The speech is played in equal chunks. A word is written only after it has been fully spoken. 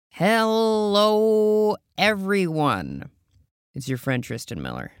Hello, everyone. It's your friend Tristan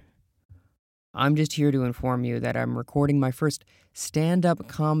Miller. I'm just here to inform you that I'm recording my first stand-up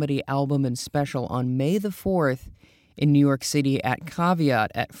comedy album and special on May the 4th in New York City at Caveat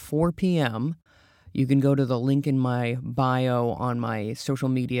at 4 p.m. You can go to the link in my bio on my social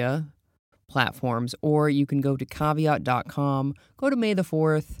media platforms, or you can go to caveat.com, go to May the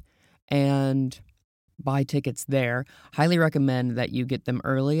 4th, and buy tickets there. Highly recommend that you get them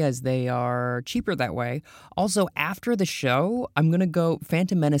early as they are cheaper that way. Also, after the show, I'm going to go...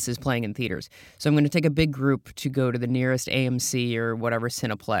 Phantom Menace is playing in theaters, so I'm going to take a big group to go to the nearest AMC or whatever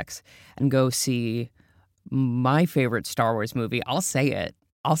Cineplex and go see my favorite Star Wars movie. I'll say it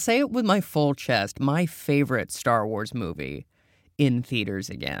with my full chest. My favorite Star Wars movie in theaters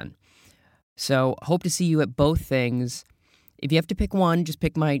again. So, hope to see you at both things. If you have to pick one, just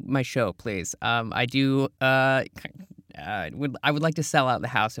pick my show, please. I would like to sell out the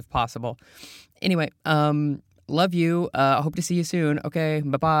house if possible. Anyway, love you. Hope to see you soon. Okay,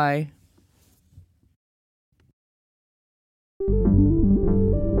 bye-bye.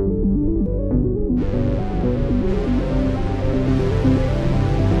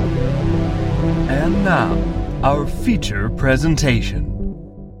 And now, our feature presentation.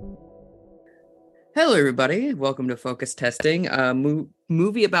 Hello, everybody. Welcome to Focus Testing, a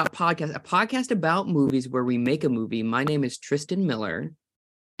movie about podcast, a podcast about movies where we make a movie. My name is Tristan Miller,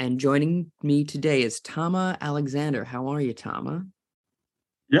 and joining me today is Tama Alexander. How are you, Tama?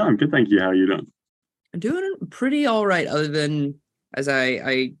 Yeah, I'm good, thank you. How are you doing? I'm doing pretty all right, other than, as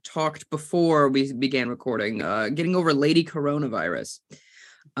I talked before we began recording, getting over Lady Coronavirus.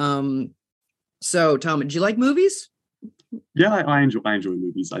 So, Tama, do you like movies? Yeah, I enjoy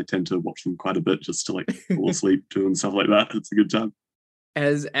movies. I tend to watch them quite a bit just to fall asleep to and stuff like that. It's a good time.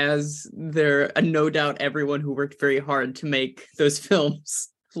 As there, no doubt, everyone who worked very hard to make those films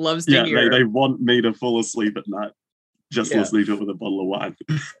loves to hear. Yeah, they want me to fall asleep at night, just listening to it with a bottle of wine.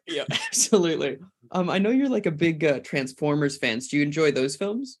 Yeah, absolutely. I know you're like a big Transformers fan. Do you enjoy those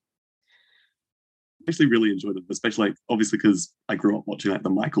films? I actually really enjoy them, especially obviously because I grew up watching the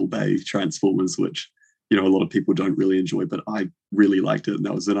Michael Bay Transformers, which a lot of people don't really enjoy, but I really liked it. And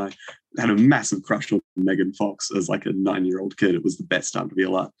I had a massive crush on Megan Fox as a 9-year-old kid. It was the best time to be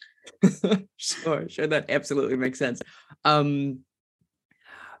alive. Sure, that absolutely makes sense.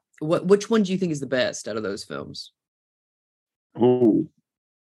 Which one do you think is the best out of those films? Oh,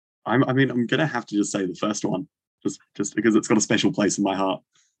 I'm gonna have to just say the first one, just because it's got a special place in my heart.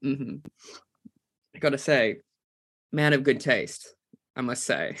 Mm-hmm. I gotta say, man of good taste, I must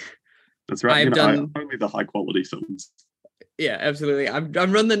say. That's right. I've done only the high quality films. Yeah, absolutely. I've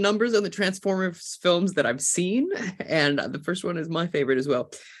run the numbers on the Transformers films that I've seen, and the first one is my favorite as well.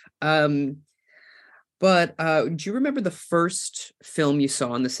 But do you remember the first film you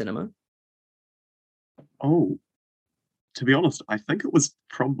saw in the cinema? Oh, to be honest, I think it was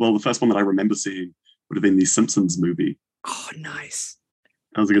the first one that I remember seeing would have been the Simpsons movie. Oh, nice.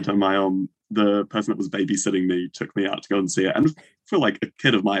 That was a good time. The person that was babysitting me took me out to go and see it. And for a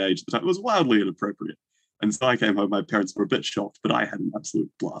kid of my age at the time, it was wildly inappropriate. And so I came home, my parents were a bit shocked, but I had an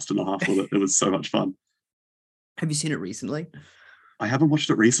absolute blast and a half with it. It was so much fun. Have you seen it recently? I haven't watched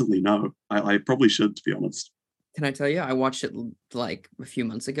it recently, no. I probably should, to be honest. Can I tell you, I watched it a few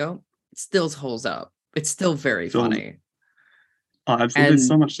months ago. It still holds up. It's still very funny. Oh, absolutely. There's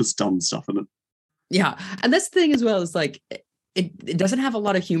so much just dumb stuff in it. Yeah. And that's the thing as well, is it doesn't have a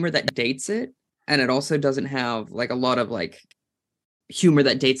lot of humor that dates it, and it also doesn't have a lot of humor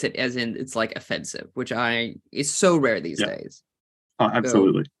that dates it as in it's offensive, which is so rare these days. Oh,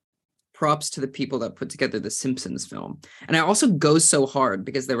 absolutely. So, props to the people that put together the Simpsons film. And it also goes so hard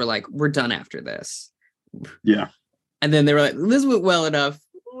because they were we're done after this. Yeah. And then they were this went well enough.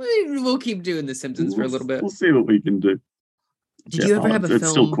 We'll keep doing the Simpsons for a little bit. We'll see what we can do. Did you ever have a film?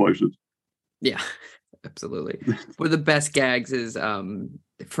 It's still quoted. Yeah. Absolutely. One of the best gags is,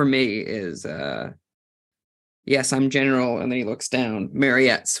 for me, is, yes, I'm General, and then he looks down.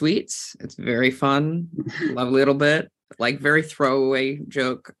 Marriott Suites. It's very fun. Lovely little bit. Very throwaway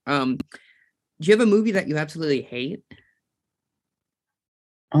joke. Do you have a movie that you absolutely hate?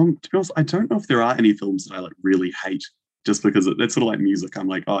 To be honest, I don't know if there are any films that I really hate, just because it's sort of like music.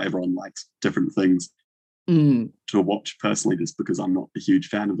 I'm everyone likes different things to watch personally, just because I'm not a huge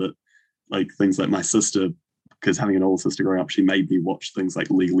fan of it. Things like my sister, because having an older sister growing up, she made me watch things like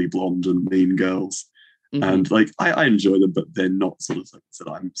Legally Blonde and Mean Girls. Mm-hmm. And I enjoy them, but they're not sort of things that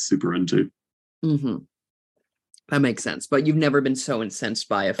I'm super into. Mm-hmm. That makes sense. But you've never been so incensed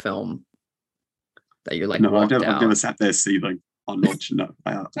by a film that you're no, I've never sat there seething on watch. No,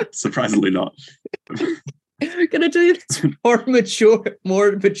 surprisingly not. Can I tell you that's more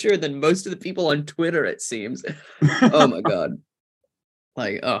mature than most of the people on Twitter, it seems. Oh my God.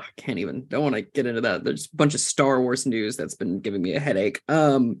 Like, oh, can't even, don't want to get into that. There's a bunch of Star Wars news that's been giving me a headache.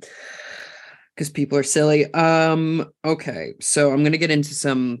 Because people are silly. Okay, so I'm gonna get into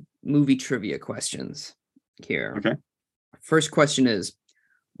some movie trivia questions here. Okay. First question is,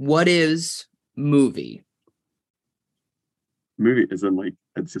 what is movie? Movie is in like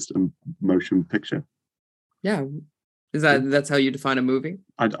it's just a motion picture. Yeah. That's how you define a movie?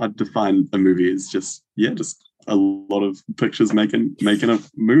 I'd define a movie as just a lot of pictures making a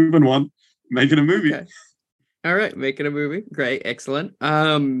moving one, making a movie. Okay. All right, making a movie. Great, excellent.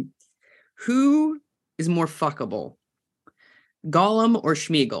 Who is more fuckable? Gollum or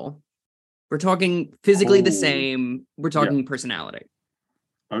Schmeagol? We're talking physically the same. We're talking personality.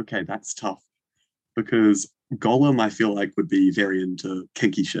 Okay, that's tough. Because Gollum, I feel like, would be very into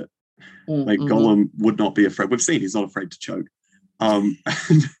kinky shit. Like Gollum would not be afraid. We've seen he's not afraid to choke. And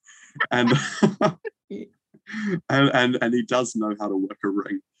and he does know how to work a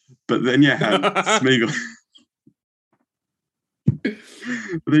ring. But then you have Smeagol. But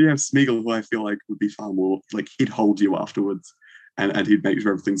then you have Smeagol, who I feel like would be far more like he'd hold you afterwards, and he'd make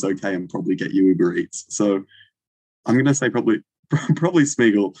sure everything's okay and probably get you Uber Eats. So I'm gonna say probably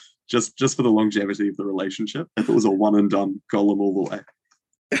Smeagol, just for the longevity of the relationship. If it was a one and done, Gollum all the way.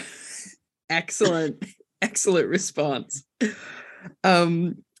 Excellent response.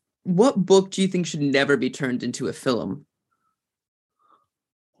 What book do you think should never be turned into a film?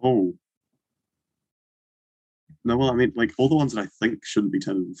 Oh. No, well, I mean, like all the ones that I think shouldn't be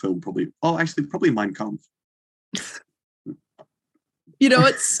turned into film probably Mein Kampf. You know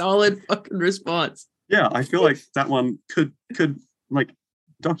what? Solid fucking response. Yeah, I feel like that one could like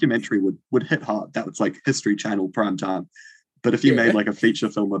documentary would hit hard. That was like History Channel prime time. But if you made like a feature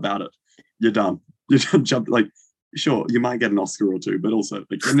film about it, you're done. You jump like sure, you might get an Oscar or two, but also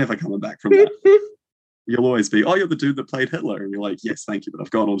like you're never coming back from that. You'll always be, you're the dude that played Hitler. And you're like, yes, thank you, but I've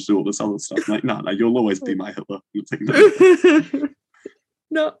gone on to do all this other stuff. I'm like, no, you'll always be my Hitler.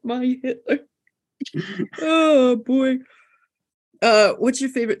 Not my Hitler. Oh, boy. What's your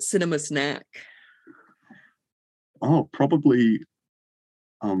favorite cinema snack? Oh, probably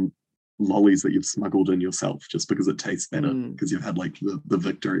lollies that you've smuggled in yourself just because it tastes better because you've had like the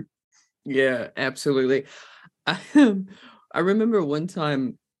victory. Yeah, absolutely. I remember one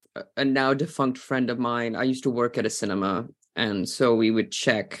time a now defunct friend of mine, I used to work at a cinema, and so we would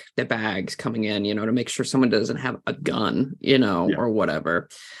check the bags coming in, to make sure someone doesn't have a gun, or whatever.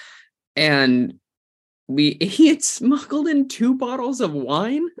 And he had smuggled in 2 bottles of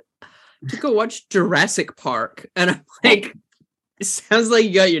wine to go watch Jurassic Park. And I'm like, it sounds like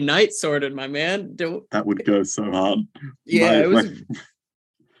you got your night sorted, my man. That would go so hard. Yeah, it was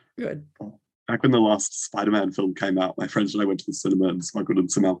good. Back when the last Spider-Man film came out, my friends and I went to the cinema and smuggled in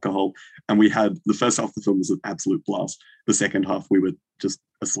some alcohol. And we had the first half of the film was an absolute blast. The second half, we were just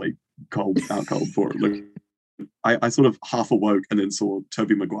asleep, out cold for it. Like, I sort of half awoke and then saw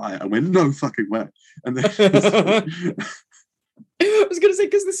Tobey Maguire and went, no fucking way. And then I was going to say,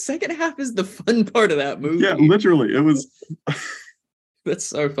 because the second half is the fun part of that movie. Yeah, literally. It was. That's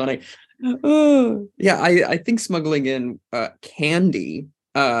so funny. Oh, yeah, I think smuggling in candy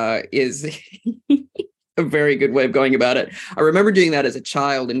is a very good way of going about it. I remember doing that as a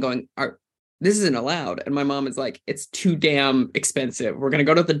child and going, this isn't allowed. And my mom is like, it's too damn expensive. We're going to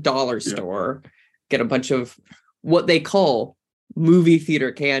go to the dollar store, get a bunch of what they call movie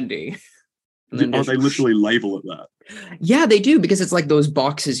theater candy. And then they literally label it that. Yeah, they do, because it's like those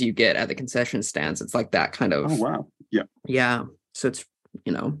boxes you get at the concession stands. It's like that kind of. Oh, wow. Yeah. Yeah. So it's,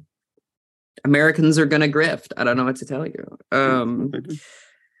 Americans are going to grift. I don't know what to tell you.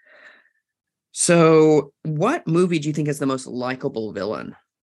 So what movie do you think is the most likable villain?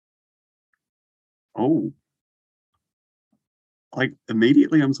 Oh. Like,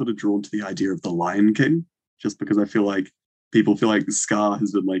 immediately I'm sort of drawn to the idea of the Lion King, just because I feel like people feel like Scar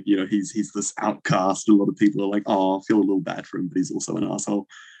has been like, he's this outcast. A lot of people are like, I feel a little bad for him, but he's also an asshole.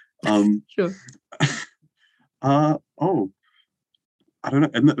 Sure. I don't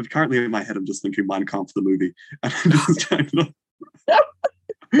know. And currently in my head, I'm just thinking Mein Kampf, the movie. And I'm just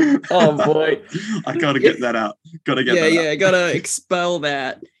oh boy, I gotta get that out. Gotta expel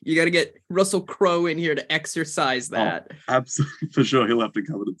that. You gotta get Russell Crowe in here to exercise that. Absolutely, for sure. He'll have to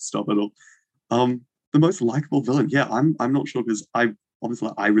come in and stop it all. The most likable villain, I'm not sure, because I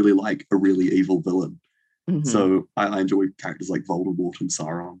really like a really evil villain. Mm-hmm. So I enjoy characters like Voldemort and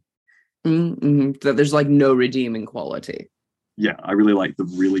Sauron. Mm-hmm. So there's like no redeeming quality. Yeah, I really like the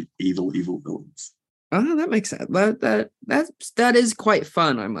really evil villains. Oh, that makes sense. That is quite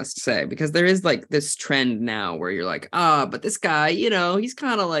fun, I must say, because there is like this trend now where you're like, but this guy, he's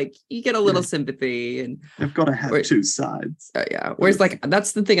kind of like you get a little sympathy, and they've got to have two sides. Yeah. Whereas, like,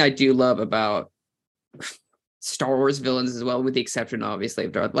 that's the thing I do love about Star Wars villains as well, with the exception, obviously,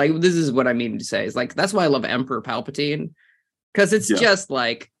 of Darth. Like, this is what I mean to say is like that's why I love Emperor Palpatine, because it's just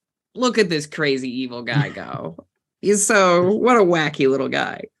like, look at this crazy evil guy go. What a wacky little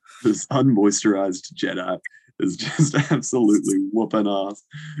guy. This unmoisturized Jedi is just absolutely whooping ass.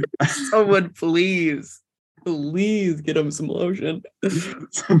 Someone please get him some lotion. He's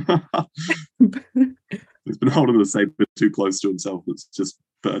been holding the saber too close to himself. It's just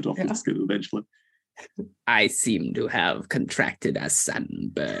burned off his skin eventually. I seem to have contracted a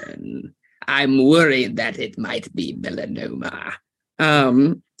sunburn. I'm worried that it might be melanoma.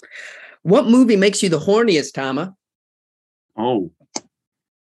 What movie makes you the horniest, Tama? Oh.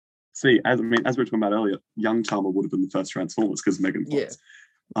 See, as we were talking about earlier, young Tama would have been the first Transformers because Megan Fox.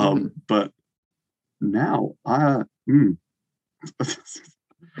 But now,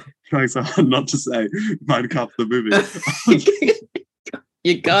 trying so hard not to say Mein Kampf the movie.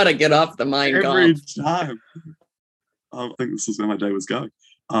 You gotta get off the Mein Kampf. Every time. I think this is where my day was going.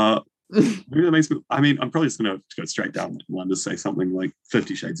 Maybe that makes me, I'm probably just going to go straight down that one to say something like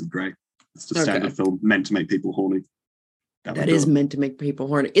 50 Shades of Grey. It's just a standard film meant to make people horny. That is meant to make people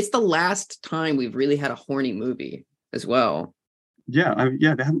horny. It's the last time we've really had a horny movie as well. Yeah,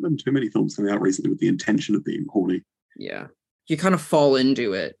 there haven't been too many films coming out recently with the intention of being horny. Yeah. You kind of fall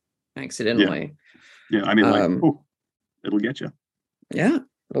into it accidentally. Yeah, it'll get you. Yeah,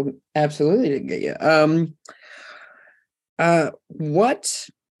 it'll absolutely get you. What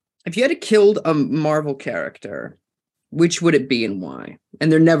if you had to kill a Marvel character, which would it be and why?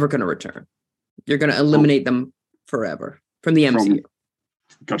 And they're never going to return. You're going to eliminate them forever from the MCU.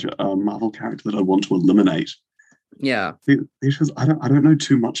 Gotcha. A Marvel character that I want to eliminate. Yeah. Because I don't know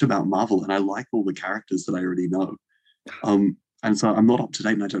too much about Marvel, and I like all the characters that I already know. And so I'm not up to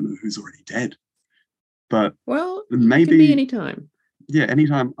date, and I don't know who's already dead. But maybe it could be anytime. Yeah,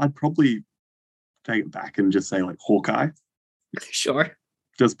 anytime. I'd probably take it back and just say like Hawkeye. Sure.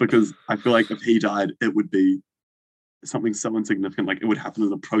 Just because I feel like if he died, it would be something so insignificant. Like it would happen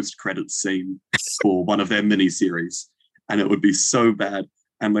in a post-credits scene for one of their miniseries, and it would be so bad.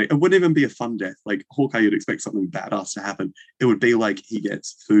 And like it wouldn't even be a fun death. Like Hawkeye, you'd expect something badass to happen. It would be like he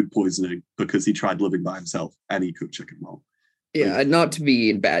gets food poisoning because he tried living by himself and he cooked chicken wrong. Yeah, like, not to be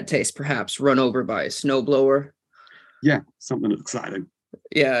in bad taste, perhaps run over by a snowblower. Yeah, something exciting.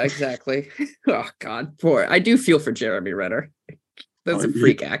 Yeah, exactly. Oh God, I do feel for Jeremy Renner. That's a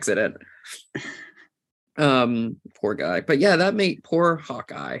freak accident. Poor guy. But yeah, that made poor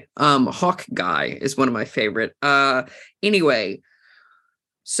Hawkeye. Hawk Guy is one of my favorite. Anyway,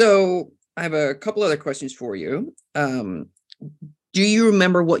 so I have a couple other questions for you. Do you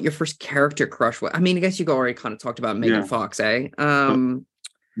remember what your first character crush was? I mean, I guess you already kind of talked about Megan Fox, eh?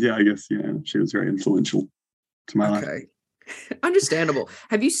 Yeah, I guess, she was very influential to my life. Okay. Understandable.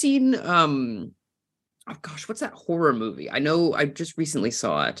 Have you seen oh gosh, what's that horror movie? I know I just recently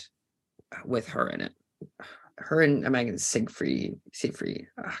saw it with her in it. Her and Megan Siegfried.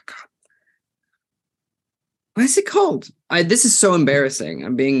 Oh God. What is it called? This is so embarrassing.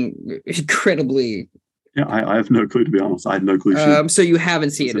 I'm being incredibly. Yeah, I have no clue, to be honest. I had no clue. So you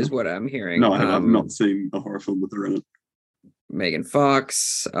haven't seen it, is what I'm hearing. No, I've not seen a horror film with her in it. Megan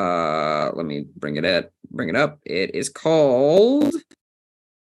Fox. Let me bring it up. It is called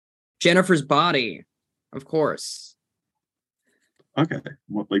Jennifer's Body, of course. Okay.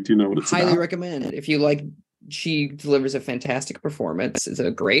 Do you know what it's highly about? recommend it. If you like, she delivers a fantastic performance. It's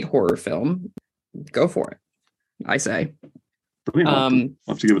a great horror film. Go for it, I say. I'll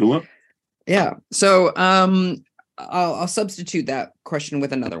have to give it a look. Yeah. So I'll substitute that question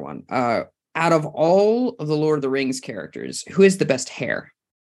with another one. Out of all of the Lord of the Rings characters, who has the best hair?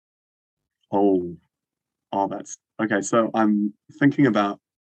 Oh, that's okay. So I'm thinking about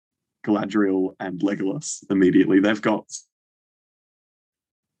Galadriel and Legolas immediately. They've got.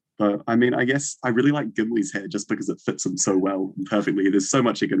 But I mean, I guess I really like Gimli's hair just because it fits him so well and perfectly. There's so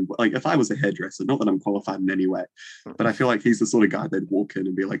much you can, like, if I was a hairdresser, not that I'm qualified in any way, but I feel like he's the sort of guy they'd walk in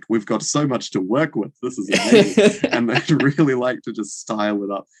and be like, we've got so much to work with. This is amazing. And they'd really like to just style it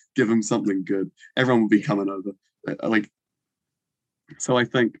up, give him something good. Everyone would be coming over. So I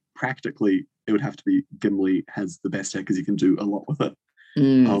think practically it would have to be Gimli has the best hair because he can do a lot with it.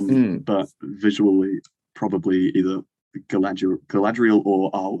 But visually, probably either Galadriel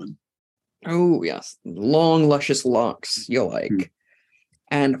or Arwen. Oh, yes. Long, luscious locks you like.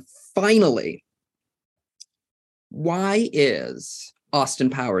 And finally, why is Austin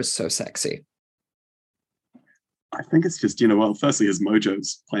Powers so sexy? I think it's just, well, firstly, his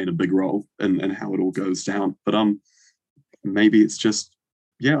mojo's playing a big role in how it all goes down. But maybe it's just,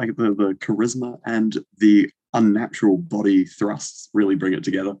 yeah, like the charisma and the unnatural body thrusts really bring it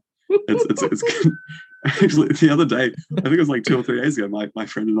together. It's actually the other day, I think it was like 2 or 3 days ago, my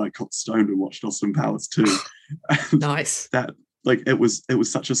friend and I got stoned and watched Austin Powers 2. And Nice. that, like, it was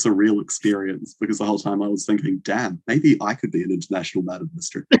such a surreal experience because the whole time I was thinking, damn, maybe I could be an international man of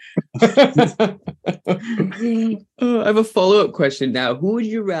mystery. I have a follow-up question now. Who would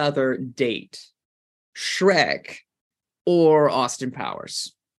you rather date? Shrek or Austin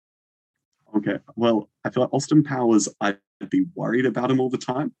Powers? Okay, well, I feel like Austin Powers, I'd be worried about him all the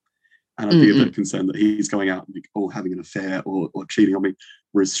time. And I'd be a bit concerned that he's going out and having an affair or cheating on me.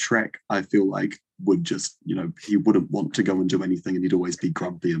 Whereas Shrek, I feel like would just, he wouldn't want to go and do anything and he'd always be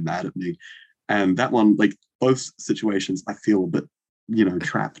grumpy and mad at me. And that one, like both situations, I feel a bit,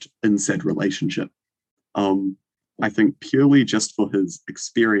 trapped in said relationship. I think purely just for his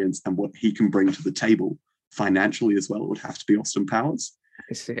experience and what he can bring to the table financially as well, it would have to be Austin Powers.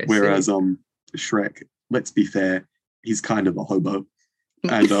 I see. Whereas Shrek, let's be fair, he's kind of a hobo.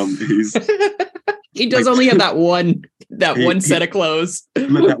 And he's he does only have that one set of clothes.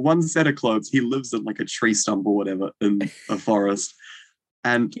 That one set of clothes. He lives in like a tree stump or whatever in a forest.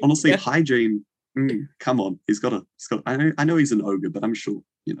 And honestly, hygiene, come on. He's got I know he's an ogre, but I'm sure,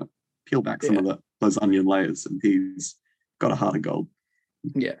 peel back some of those onion layers and he's got a heart of gold.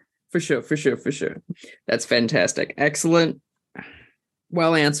 Yeah, for sure. That's fantastic. Excellent.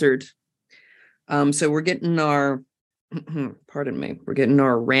 Well answered. So we're getting our we're getting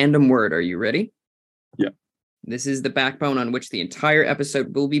our random word. Are you ready? Yeah. This is the backbone on which the entire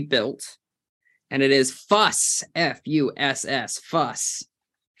episode will be built. And it is fuss. Fuss. Fuss.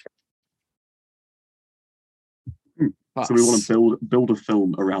 Fuss. So we want to build a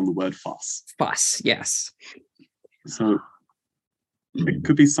film around the word fuss. Fuss, yes. So it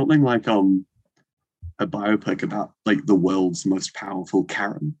could be something like a biopic about like the world's most powerful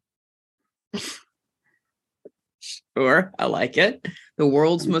Karen. Sure, I like it. The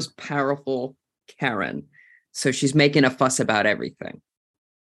world's most powerful Karen. So she's making a fuss about everything.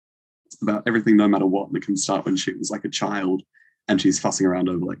 About everything, no matter what. And it can start when she was like a child and she's fussing around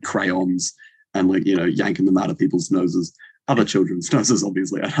over like crayons and like, yanking them out of people's noses, other children's noses,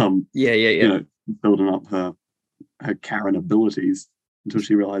 obviously. Building up her Karen abilities until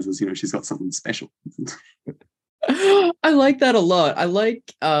she realizes, she's got something special. I like that a lot. I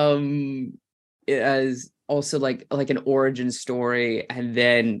like it as also like an origin story, and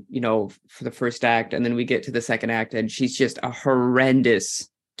then for the first act, and then we get to the second act and she's just a horrendous,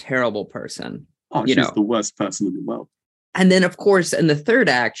 terrible person. She's the worst person in the world. And then of course in the third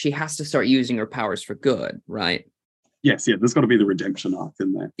act she has to start using her powers for good, right? Yes, there's got to be the redemption arc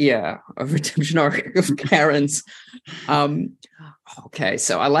in there. Yeah, a redemption arc of Karen's. Okay,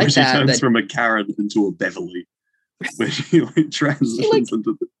 so I like she that. She turns that... from a Karen into a Beverly, where she like transitions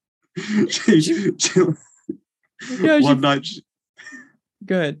into the. One night.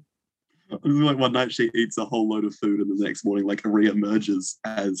 Good. Like one night she eats a whole load of food, and the next morning, like, re-emerges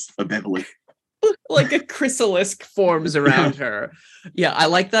as a Beverly. Like a chrysalis forms around her. Yeah, I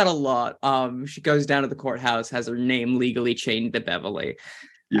like that a lot. She goes down to the courthouse, has her name legally changed to Beverly.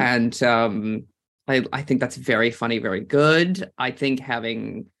 Yeah. And I think that's very funny, very good. I think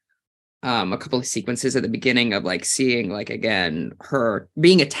having a couple of sequences at the beginning of like seeing like again her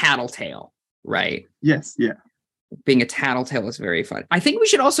being a tattletale, right? Yes, yeah. Being a tattletale is very fun. I think we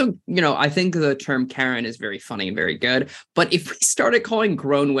should also, I think the term Karen is very funny and very good. But if we started calling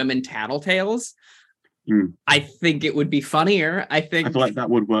grown women tattletales, I think it would be funnier. I feel like that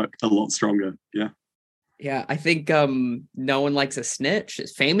would work a lot stronger. Yeah. Yeah, I think no one likes a snitch.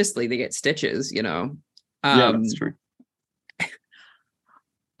 Famously, they get stitches, Yeah, that's true.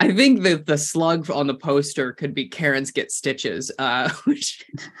 I think that the slug on the poster could be Karen's get stitches, which...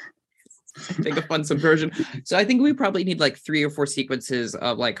 I think a fun subversion. So I think we probably need like 3 or 4 sequences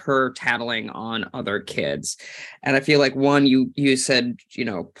of like her tattling on other kids. And I feel like one, you said,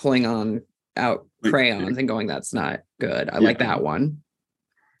 pulling out crayons and going, that's not good. I like that one.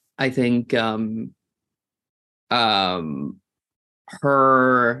 I think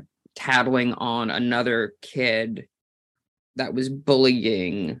her tattling on another kid that was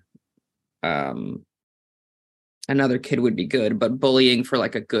bullying another kid would be good, but bullying for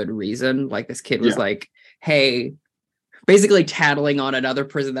like a good reason. Like this kid was like, hey, basically tattling on another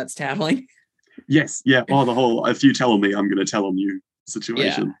person that's tattling. Yes. Yeah. Oh, the whole, if you tell me, I'm going to tell on you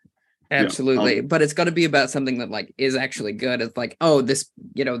situation. Yeah, absolutely. Yeah. But it's got to be about something that like is actually good. It's like, oh, this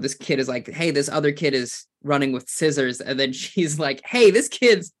kid is like, hey, this other kid is running with scissors. And then she's like, hey, this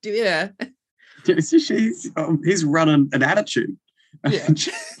kid's, yeah. He's running an attitude. Yeah,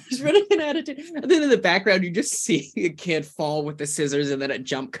 he's running an attitude. And then in the background, you just see a kid fall with the scissors, and then it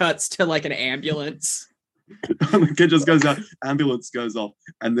jump cuts to like an ambulance. The kid just goes out, ambulance goes off,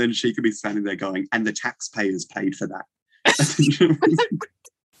 and then she could be standing there going, and the taxpayers paid for that.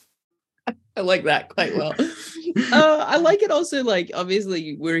 I like that quite well. I like it also, like,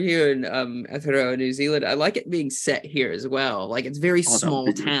 obviously we're here in Aotearoa, New Zealand. I like it being set here as well. Like, it's very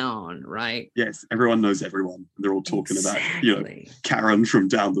small town, right? Yes, everyone knows everyone. They're all talking about, Karen from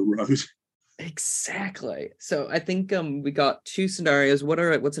down the road. Exactly. So I think we got two scenarios.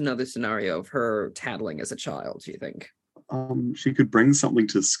 What's another scenario of her tattling as a child, do you think? She could bring something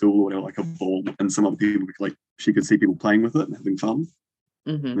to school, or whatever, like a ball, and some other people she could see people playing with it and having fun.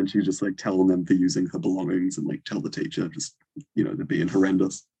 Mm-hmm. And then she just like tell them for using her belongings, and like tell the teacher just they're being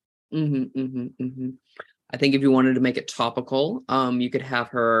horrendous. Mm-hmm, mm-hmm, mm-hmm. I think if you wanted to make it topical, you could have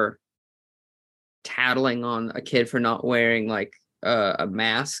her tattling on a kid for not wearing like a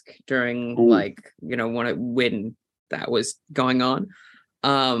mask during when that was going on.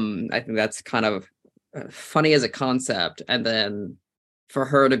 I think that's kind of funny as a concept, and then for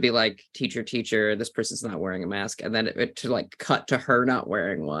her to be like, teacher, this person's not wearing a mask, and then it to like cut to her not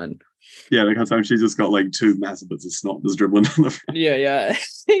wearing one. Yeah, because she's just got like two massive bits of snot just dribbling down the front. Yeah.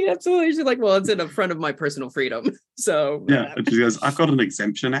 Absolutely. She's like, well, it's in front of my personal freedom. So yeah, and she goes, I've got an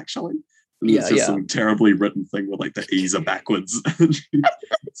exemption actually. And it's just some terribly written thing where like the E's are backwards.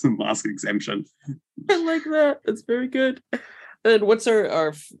 It's a mask exemption. I like that. That's very good. And what's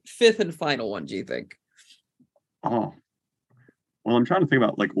our fifth and final one, do you think? Oh, well, I'm trying to think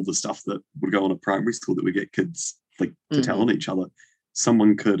about like all the stuff that would go on at primary school that we get kids like to tell on each other.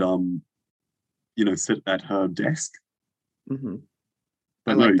 Someone could, sit at her desk. Mm-hmm.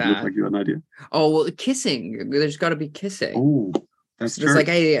 I like that. You look like you had an idea. Oh, well, kissing. There's got to be kissing. Oh, that's true. It's like,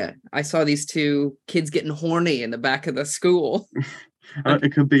 hey, I saw these two kids getting horny in the back of the school.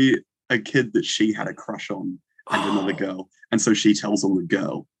 It could be a kid that she had a crush on and another girl. And so she tells on the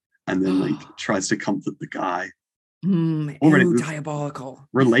girl and then like tries to comfort the guy. Already diabolical.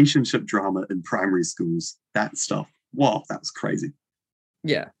 Relationship drama in primary schools. That stuff. Wow, that was crazy.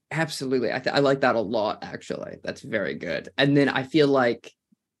 Yeah, absolutely. I like that a lot, actually. That's very good. And then I feel like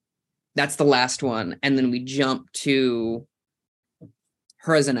that's the last one. And then we jump to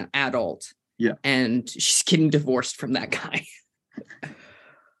her as an adult. Yeah. And she's getting divorced from that guy.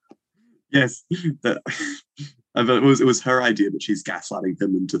 Yes. It was her idea that she's gaslighting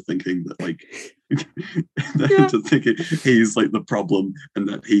him into thinking that like into thinking he's like the problem and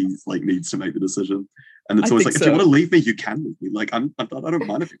that he's like needs to make the decision. And it's always like, if you want to leave me, you can leave me. Like I don't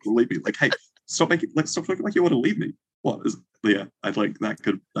mind if you want to leave me. Like, hey, stop talking like you want to leave me. What is I'd like that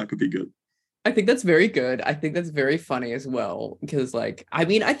could be good. I think that's very good. I think that's very funny as well. Because I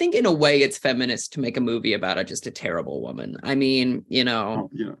think in a way it's feminist to make a movie about just a terrible woman. I mean,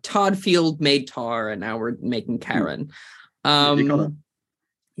 Todd Field made Tar and now we're making Karen. You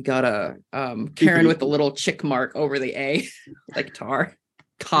gotta Karen with the little chick mark over the A, like Tar.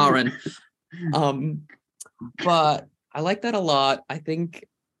 Karen. But I like that a lot. I think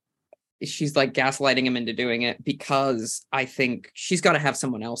she's like gaslighting him into doing it because I think she's got to have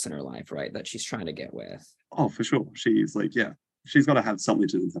someone else in her life, right? That she's trying to get with. Oh, for sure. She's like, she's got to have something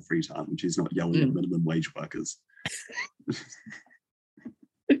to do with her free time and she's not yelling at minimum wage workers.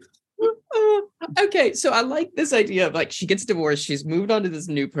 Okay, so I like this idea of like she gets divorced, she's moved on to this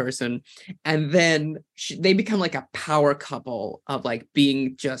new person, and then they become like a power couple of like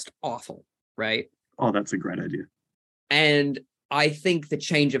being just awful, right? Oh, that's a great idea. And I think the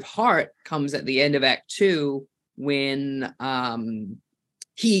change of heart comes at the end of Act 2 when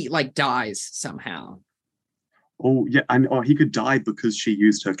he like dies somehow. Oh, yeah. And he could die because she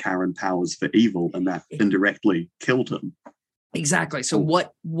used her Karen powers for evil and that indirectly killed him. Exactly. So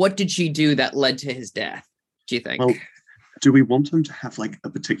what did she do that led to his death, do you think? Well, do we want him to have like a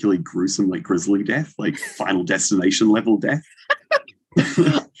particularly gruesome, like grisly death, like Final Destination level death?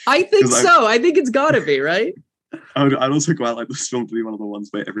 I think so. I think it's got to be, right? I'd also go out like this film to be one of the ones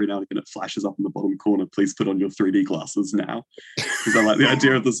where every now and again it flashes up in the bottom corner, please put on your 3D glasses now. Because I like the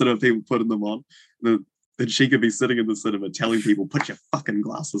idea of the cinema people putting them on. Then she could be sitting in the cinema telling people, put your fucking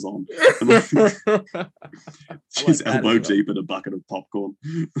glasses on. She's like elbow deep in a bucket of popcorn.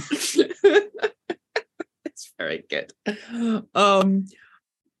 It's very good.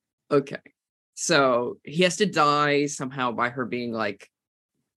 Okay. So he has to die somehow by her being like,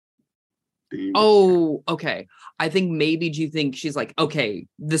 oh, okay. I think maybe, do you think she's like, okay,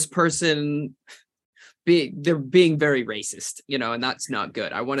 this person, they're being very racist, and that's not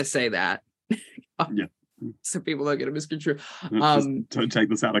good. I want to say that. Yeah. So people don't get it misconstrued. Don't take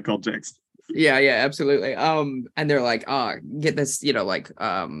this out of context. Yeah, absolutely. And they're like, get this,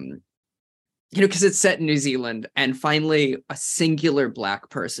 because it's set in New Zealand, and finally a singular black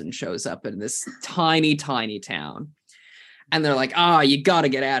person shows up in this tiny, tiny town. And they're like, you got to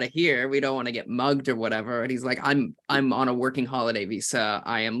get out of here. We don't want to get mugged or whatever. And he's like, I'm on a working holiday visa.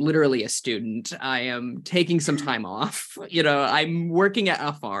 I am literally a student. I am taking some time off. I'm working at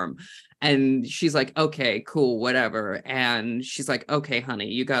a farm. And she's like, okay, cool, whatever. And she's like, okay, honey,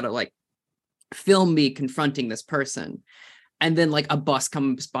 you got to like film me confronting this person. And then like a bus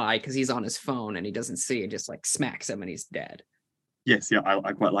comes by because he's on his phone and he doesn't see it, just like smacks him and he's dead. Yes, yeah,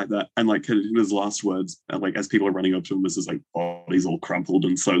 I quite like that. And like in his last words, and like as people are running up to him, this is like body's all crumpled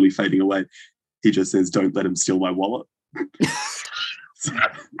and slowly fading away. He just says, "Don't let him steal my wallet." So,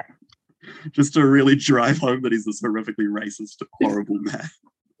 just to really drive home that he's this horrifically racist, horrible man.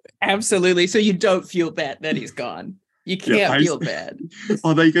 Absolutely. So you don't feel bad that he's gone. You can't feel bad.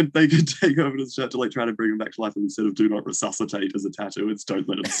 They could take over his shirt to like try to bring him back to life, and instead of "do not resuscitate" as a tattoo, it's "don't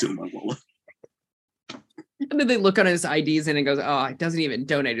let him steal my wallet." And then they look on his IDs and it goes, he doesn't even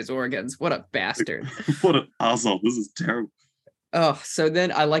donate his organs. What a bastard. What an asshole. This is terrible. So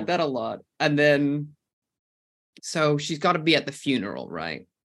then I like that a lot. And then, so she's got to be at the funeral, right?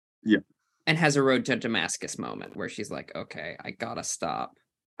 Yeah. And has a road to Damascus moment where she's like, okay, I gotta stop.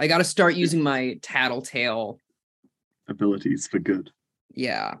 I gotta start using my tattletale abilities for good.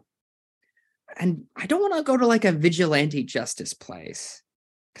 Yeah. And I don't want to go to like a vigilante justice place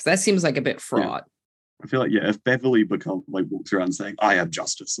because that seems like a bit fraught. Yeah. I feel like, if Beverly walks around saying, "I am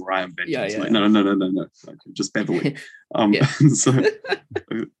justice" or "I am vengeance," like, no, just Beverly. So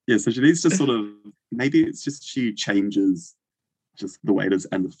she needs to sort of, maybe it's just she changes just the way it is,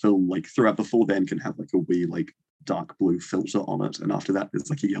 and the film like throughout before then can have like a wee like dark blue filter on it, and after that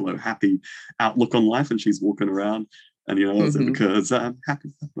there's like a yellow happy outlook on life, and she's walking around, and it's because I'm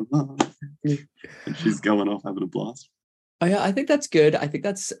happy, and she's going off having a blast. Oh, yeah, I think that's good. I think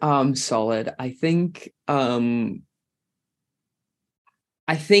that's solid. I think as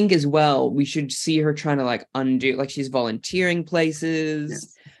well we should see her trying to like undo, like she's volunteering places.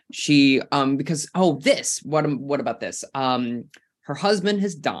 Yes. She because what about this? Her husband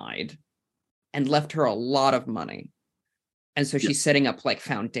has died and left her a lot of money. And so she's setting up like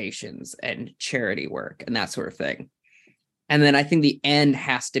foundations and charity work and that sort of thing. And then I think the end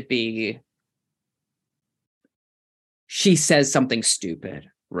has to be she says something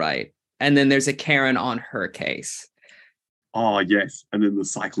stupid, right? And then there's a Karen on her case. Oh, yes. And then the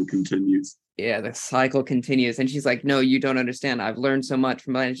cycle continues. Yeah, the cycle continues. And she's like, no, you don't understand. I've learned so much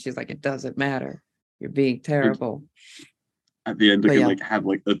from that. And she's like, it doesn't matter. You're being terrible. At the end, it can have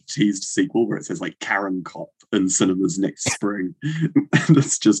like a teased sequel where it says like Karen Cop in cinemas next spring. And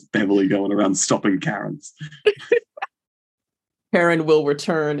it's just Beverly going around stopping Karens. Karen will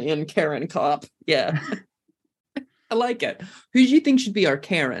return in Karen Cop. Yeah. I like it. Who do you think should be our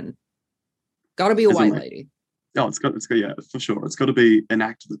Karen? Gotta be a white lady. Oh, it's got, yeah, for sure. It's got to be an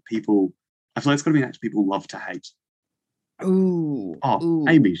actor that people, I feel like it's got to be an actor people love to hate. Ooh.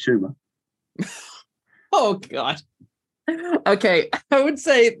 Amy Schumer. Oh, God. Okay, I would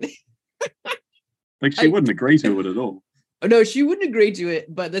say... like, she wouldn't agree to it at all. No, she wouldn't agree to it,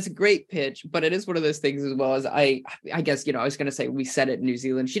 but that's a great pitch. But it is one of those things as well as I guess, I was going to say we said it in New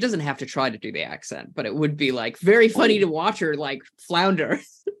Zealand. She doesn't have to try to do the accent, but it would be like very funny to watch her like flounder.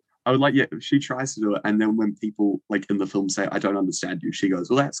 I would like, she tries to do it. And then when people like in the film say, "I don't understand you," she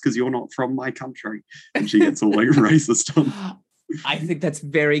goes, "Well, that's because you're not from my country." And she gets all like racist on. I think that's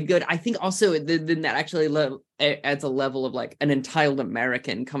very good. I think also then that actually adds a level of like an entitled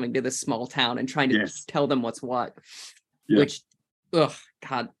American coming to this small town and trying to tell them what's what. Yeah. Which,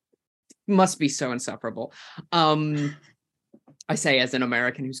 God, must be so insufferable. I say as an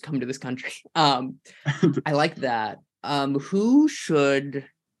American who's come to this country. I like that. Who should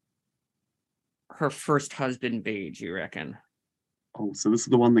her first husband be, do you reckon? Oh, so this is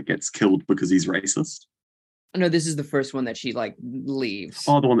the one that gets killed because he's racist? No, this is the first one that she like leaves.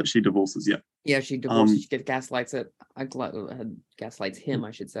 Oh, the one that she divorces, yeah. Yeah, she divorces. She gaslights him,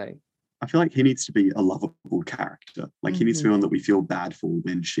 I should say. I feel like he needs to be a lovable character. Like he needs to be one that we feel bad for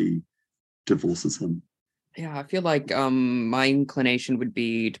when she divorces him. Yeah, I feel like my inclination would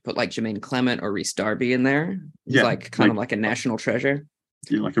be to put like Jermaine Clement or Rhys Darby in there. He's like kind of like a national treasure.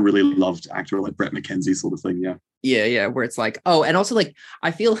 Yeah, like a really loved actor like Brett McKenzie sort of thing, yeah. Yeah, where it's like, and also like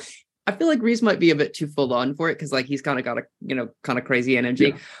I feel like Rhys might be a bit too full on for it because like he's kind of got a kind of crazy energy.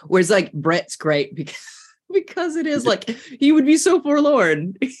 Yeah. Whereas like Brett's great because it is like he would be so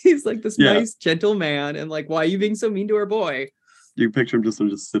forlorn. He's like this nice, gentle man, and like, why are you being so mean to our boy? You picture him just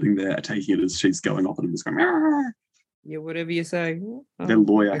sitting there taking it as she's going off and just going, "Arr!" Yeah, whatever you say. Their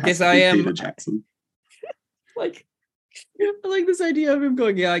lawyer I has guess to I be am Peter Jackson. like I like this idea of him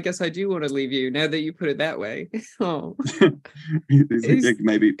going, yeah, I guess I do want to leave you now that you put it that way. Oh.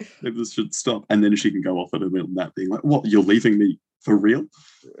 Maybe this should stop. And then she can go off at him on that being like, what, you're leaving me for real?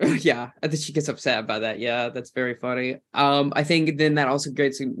 Yeah, I think she gets upset by that. Yeah, that's very funny. I think then that also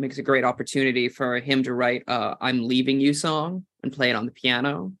makes a great opportunity for him to write I'm Leaving You song and play it on the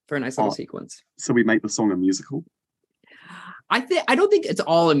piano for a nice little sequence. So we make the song a musical? I don't think it's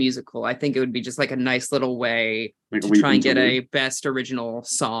all a musical. I think it would be just like a nice little way to try and get a best original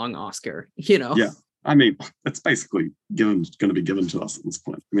song Oscar, Yeah. I mean, it's basically going to be given to us at this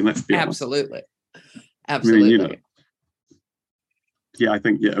point. I mean, let's be honest. Absolutely. I mean, yeah, I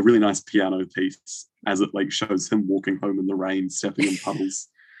think a really nice piano piece as it like shows him walking home in the rain, stepping in puddles.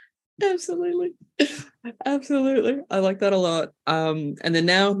 Absolutely. I like that a lot. And then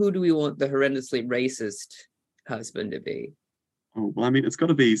now who do we want the horrendously racist husband to be? Oh, well, I mean, it's got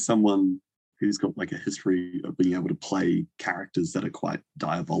to be someone who's got like a history of being able to play characters that are quite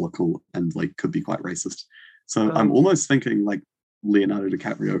diabolical and like could be quite racist. So I'm almost thinking like Leonardo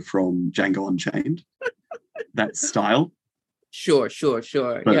DiCaprio from Django Unchained, that style. Sure.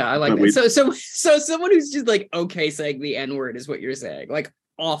 But, yeah, I like that. So someone who's just like okay saying the N-word is what you're saying, like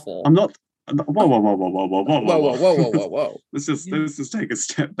awful. I'm not. Whoa. Let's just take a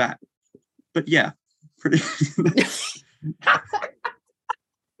step back. But yeah, pretty.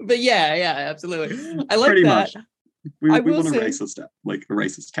 But yeah, absolutely. I like pretty that. Much. We want a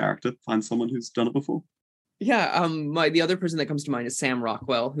racist character. Find someone who's done it before. Yeah, the other person that comes to mind is Sam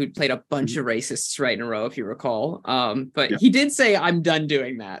Rockwell, who played a bunch of racists right in a row, if you recall. But he did say, "I'm done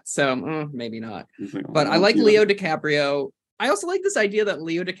doing that," so maybe not. But I like Leo DiCaprio. I also like this idea that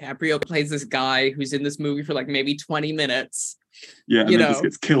Leo DiCaprio plays this guy who's in this movie for like maybe 20 minutes. Yeah, and then just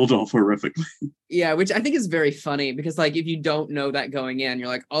gets killed off horrifically. Yeah, which I think is very funny because like if you don't know that going in, you're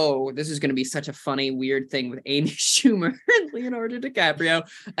like, oh, this is going to be such a funny, weird thing with Amy Schumer and Leonardo DiCaprio,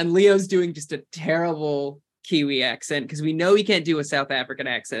 and Leo's doing just a terrible Kiwi accent because we know he can't do a South African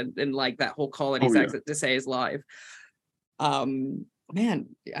accent and like that whole colonies accent to say is live. Man,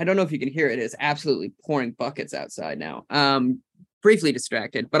 I don't know if you can hear it. It's absolutely pouring buckets outside now. Briefly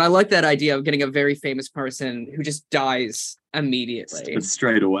distracted, but I like that idea of getting a very famous person who just dies immediately. It's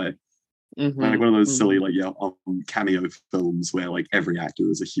straight away. Like one of those silly cameo films where like every actor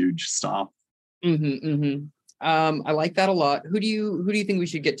is a huge star. I like that a lot. Who do you think we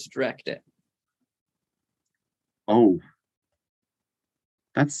should get to direct it? Oh,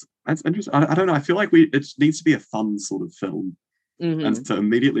 that's interesting. I don't know. I feel like it needs to be a fun sort of film. And so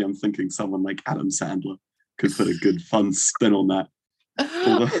immediately I'm thinking someone like Adam Sandler could put a good fun spin on that.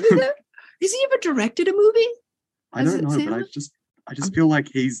 Has he ever directed a movie? I don't know, but I just feel like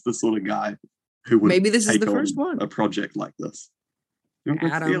he's the sort of guy who would maybe this is the first one. A project like this.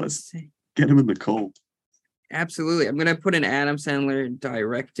 Let's get him in the call. Absolutely. I'm gonna put in Adam Sandler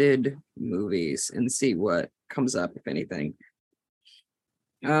directed movies and see what comes up, if anything.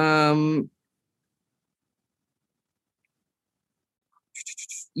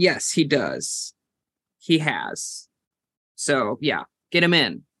 Yes, he does. He has. So yeah, get him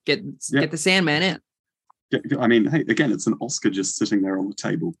in. Get the Sandman in. Yeah, I mean, hey, again, it's an Oscar just sitting there on the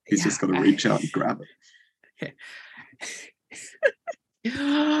table. He's just got to reach out and grab it.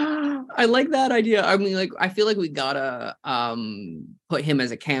 I like that idea. I mean, like, I feel like we gotta put him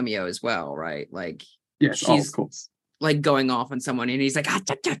as a cameo as well, right? Like, yes, of course. Like going off on someone, and he's like,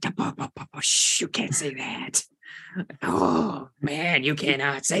 "Shh, you can't say that." Oh man, you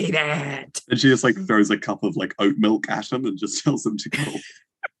cannot say that. And she just like throws a cup of like oat milk at him and just tells him to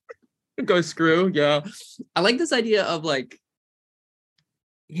go screw. Yeah, I like this idea of like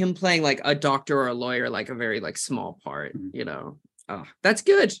him playing like a doctor or a lawyer, like a very like small part. Oh, that's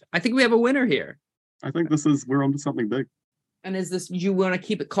good. I think we have a winner here. I think we're onto something big. And do you want to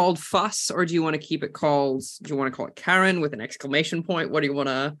keep it called Fuss, or do you want to call it Karen with an exclamation point? What do you want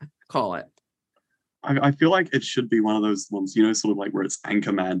to call it? I feel like it should be one of those ones, sort of like where it's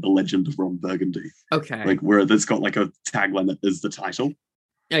Anchorman, The Legend of Ron Burgundy. Okay. Like where it's got like a tagline that is the title.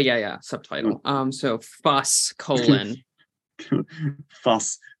 Yeah. Subtitle. So Fuss, :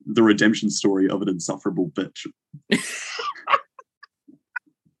 Fuss, the redemption story of an insufferable bitch.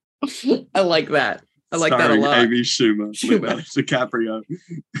 I like that. I like that a lot. Amy Schumer. DiCaprio.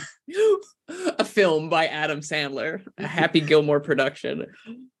 A film by Adam Sandler, a Happy Gilmore production.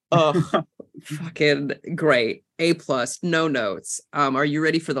 Oh, fucking great. A+, no notes. Are you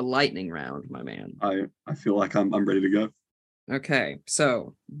ready for the lightning round, my man? I feel like I'm ready to go. Okay,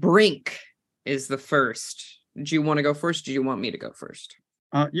 so Brink is the first. Do you want to go first? Do you want me to go first?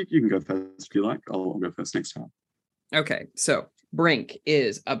 You can go first if you like. I'll go first next time. Okay, so Brink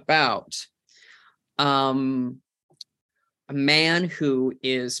is about a man who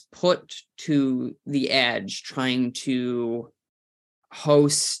is put to the edge trying to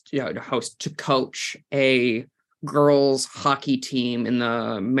coach a girls hockey team in the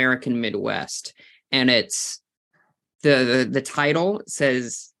American Midwest. And it's the title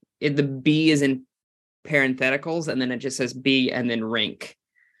says the B is in parentheticals, and then it just says B and then rink,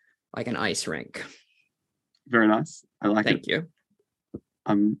 like an ice rink. Very nice. I like it. Thank you.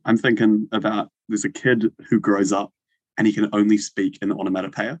 I'm thinking about there's a kid who grows up and he can only speak in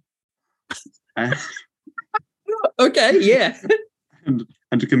onomatopoeia. Okay, yeah. And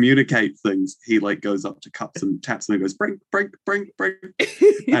to communicate things, he like goes up to cups and taps and he goes brink, brink, brink, brink.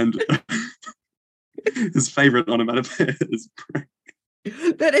 And his favorite onomatopoeia is brink.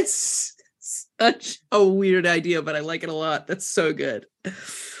 That is such a weird idea, but I like it a lot. That's so good.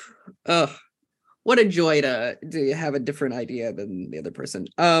 Oh, what a joy to have a different idea than the other person.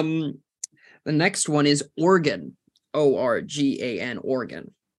 The next one is organ. Organ,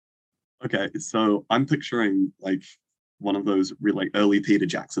 organ. Okay, so I'm picturing like one of those really like early Peter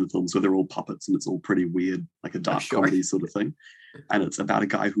Jackson films where they're all puppets and it's all pretty weird, like a dark comedy sort of thing. And it's about a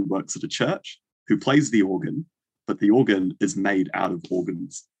guy who works at a church who plays the organ, but the organ is made out of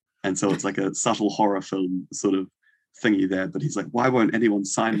organs. And so it's like a subtle horror film sort of thingy there. But he's like, why won't anyone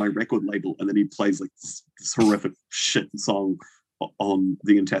sign my record label? And then he plays like this horrific shit song on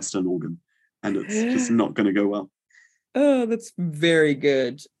the intestine organ. And it's just not going to go well. Oh, that's very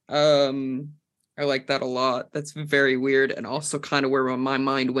good. I like that a lot. That's very weird and also kind of where my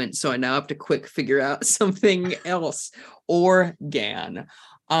mind went. So I now have to quick figure out something else. Organ.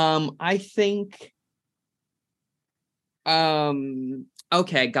 I think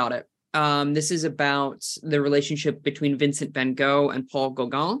okay, got it. This is about the relationship between Vincent van Gogh and Paul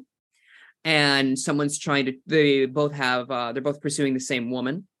Gauguin. And someone's they're both pursuing the same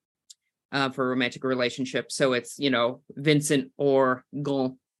woman for a romantic relationship. So it's, Vincent or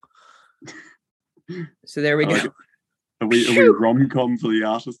Gauguin. So there we go. Are we rom-com for the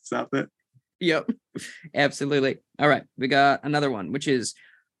artists out there? Yep, absolutely. All right, we got another one, which is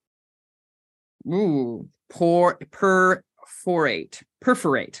perforate,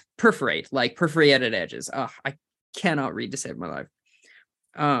 like perforated edges. Oh, I cannot read to save my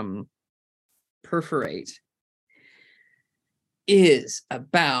life. Perforate is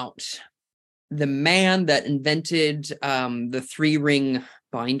about the man that invented the 3-ring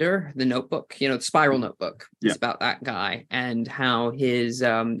binder, the notebook, the spiral notebook. It's about that guy and how his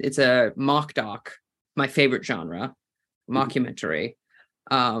it's a mock doc, my favorite genre, mockumentary,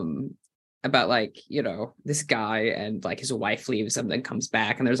 about like, this guy and like his wife leaves him, then comes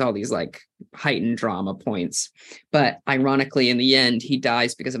back, and there's all these like heightened drama points. But ironically, in the end, he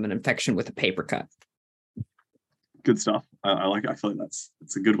dies because of an infection with a paper cut. Good stuff. I like it. I feel like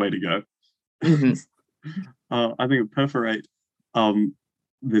it's a good way to go. Mm-hmm. I think perforate.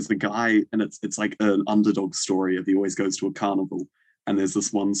 There's a guy, and it's like an underdog story of he always goes to a carnival, and there's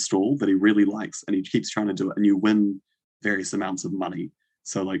this one stall that he really likes, and he keeps trying to do it, and you win various amounts of money.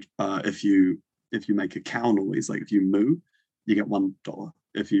 So like if you make a cow noise, like if you moo, you get $1.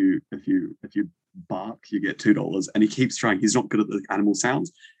 If you bark, you get $2. And he keeps trying. He's not good at the animal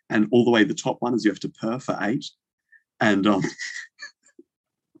sounds, and all the way the top one is you have to purr for 8. And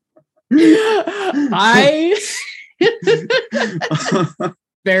I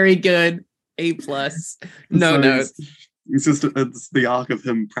very good. A+. No notes. It's the arc of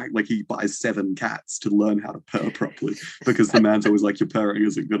him like he buys 7 cats to learn how to purr properly because the man's always like, your purring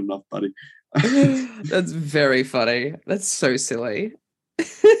isn't good enough, buddy. That's very funny. That's so silly.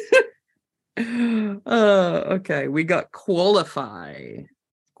 Okay, we got qualify.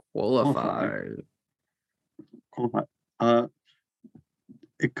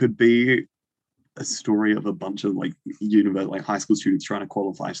 It could be a story of a bunch of like high school students trying to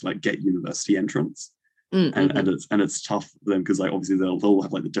qualify to like get university entrance. Mm-hmm. and it's tough for them because like obviously they'll all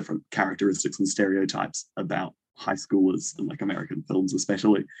have like the different characteristics and stereotypes about high schoolers and like American films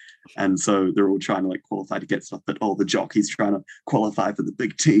especially, and so they're all trying to like qualify to get stuff. But the jockey's trying to qualify for the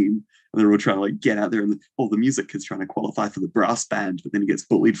big team, and they're all trying to like get out there, and the music kid's trying to qualify for the brass band, but then he gets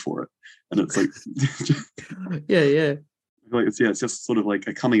bullied for it, and it's like yeah like it's just sort of like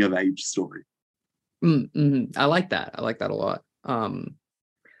a coming of age story. Mm-hmm. I like that a lot.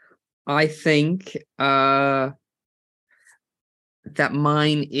 I think that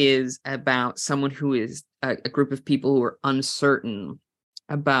mine is about someone who is a group of people who are uncertain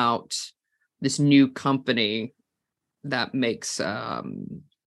about this new company that makes some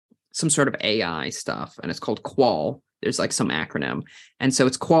sort of AI stuff, and it's called Qual. There's like some acronym, and so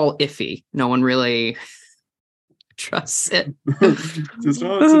it's Qual iffy. No one really Trust it. Just,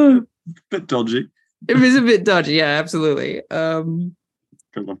 it's a bit dodgy. It was a bit dodgy, yeah, absolutely. Don't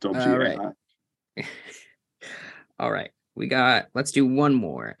love dodgy. All right. All right. Let's do one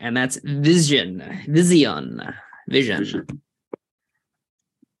more, and that's Vision.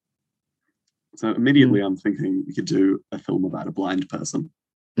 So immediately I'm thinking we could do a film about a blind person.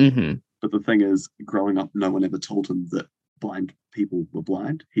 Mm-hmm. But the thing is, growing up, no one ever told him that blind people were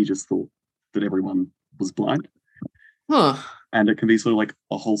blind. He just thought that everyone was blind. Huh. And it can be sort of like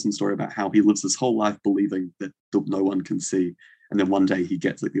a wholesome story about how he lives his whole life believing that no one can see. And then one day he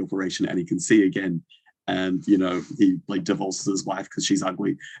gets like the operation and he can see again. And, you know, he like divorces his wife because she's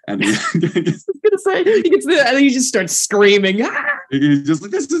ugly. And he, I was gonna say, and then he just starts screaming. He's just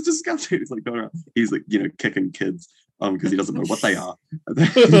like, this is disgusting. He's like, no. He's like, you know, kicking kids because he doesn't know what they are.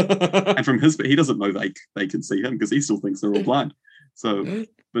 And from his, he doesn't know they can see him because he still thinks they're all blind. So,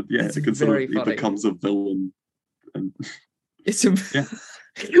 but yeah, it can sort of, he becomes a villain. And it's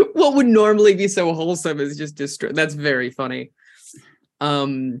what would normally be so wholesome is just that's very funny.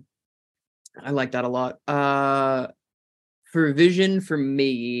 I like that a lot. For Vision, for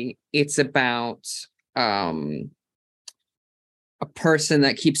me, it's about a person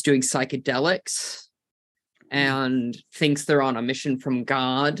that keeps doing psychedelics and thinks they're on a mission from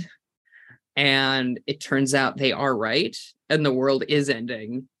God, and it turns out they are right and the world is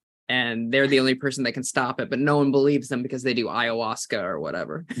ending and they're the only person that can stop it, but no one believes them because they do ayahuasca or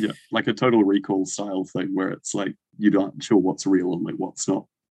whatever. Yeah, like a Total Recall style thing where it's like you're not sure what's real and like what's not.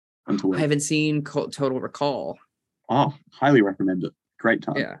 I haven't seen Total Recall. Oh, highly recommend it. Great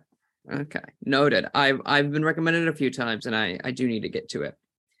time. Yeah. Okay. Noted. I've been recommended it a few times and I do need to get to it.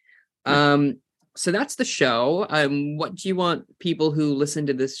 So that's the show. What do you want people who listen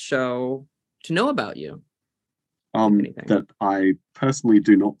to this show to know about you? That I personally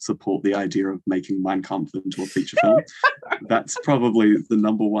do not support the idea of making Mein Kampf into a feature film. That's probably the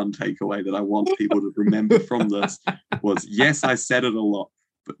number one takeaway that I want people to remember from this was, yes, I said it a lot,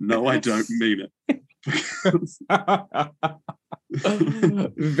 but no, I don't mean it.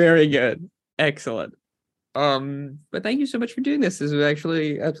 Very good. Excellent. But thank you so much for doing this. This was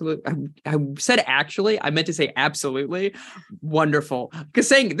actually absolutely. I said actually. I meant to say absolutely wonderful. Because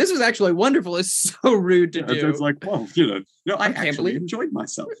saying this was actually wonderful is so rude to do. It's like, well, I actually enjoyed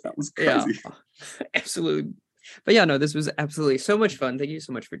myself. That was crazy. Yeah, absolutely. But yeah, no, this was absolutely so much fun. Thank you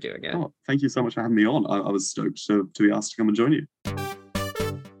so much for doing it. Oh, thank you so much for having me on. I was stoked to be asked to come and join you.